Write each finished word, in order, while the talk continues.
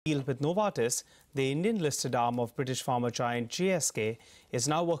deal with Novartis, the Indian-listed arm of British pharma giant GSK, is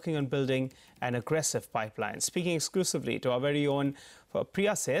now working on building an aggressive pipeline. Speaking exclusively to our very own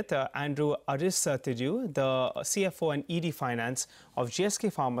Priya Sheth, Andrew Aristidou, the CFO and ED Finance of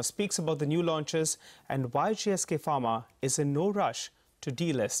GSK Pharma, speaks about the new launches and why GSK Pharma is in no rush to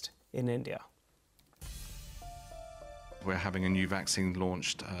delist in India. We're having a new vaccine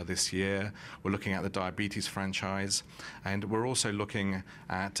launched this year. We're looking at the diabetes franchise, and we're also looking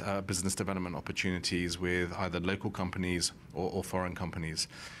at business development opportunities with either local companies or foreign companies.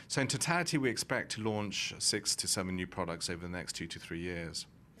 So in totality, we expect to launch 6 to 7 new products over the next 2 to 3 years.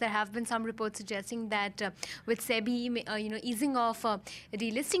 There have been some reports suggesting that with SEBI, easing off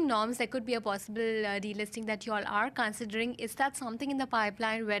delisting norms, there could be a possible delisting that you all are considering. Is that something in the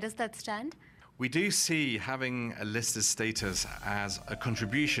pipeline? Where does that stand? We do see having a listed status as a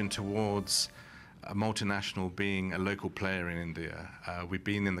contribution towards a multinational being a local player in India. We've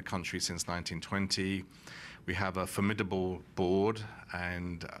been in the country since 1920. We have a formidable board,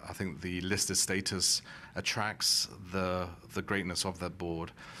 and I think the listed status attracts the greatness of that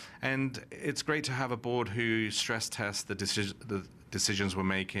board. And it's great to have a board who stress tests the decisions we're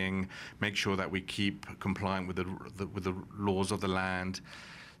making, make sure that we keep compliant with the laws of the land.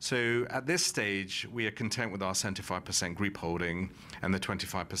 So at this stage, we are content with our 75% group holding and the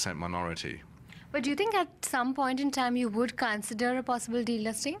 25% minority. But do you think at some point in time you would consider a possible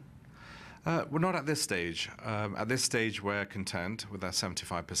delisting? We're not at this stage. At this stage, we're content with our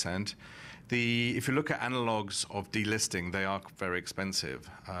 75%. If you look at analogues of delisting, they are very expensive.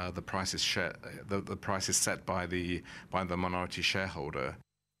 The price is set by the minority shareholder.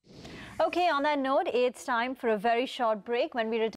 Okay, on that note, it's time for a very short break. When we return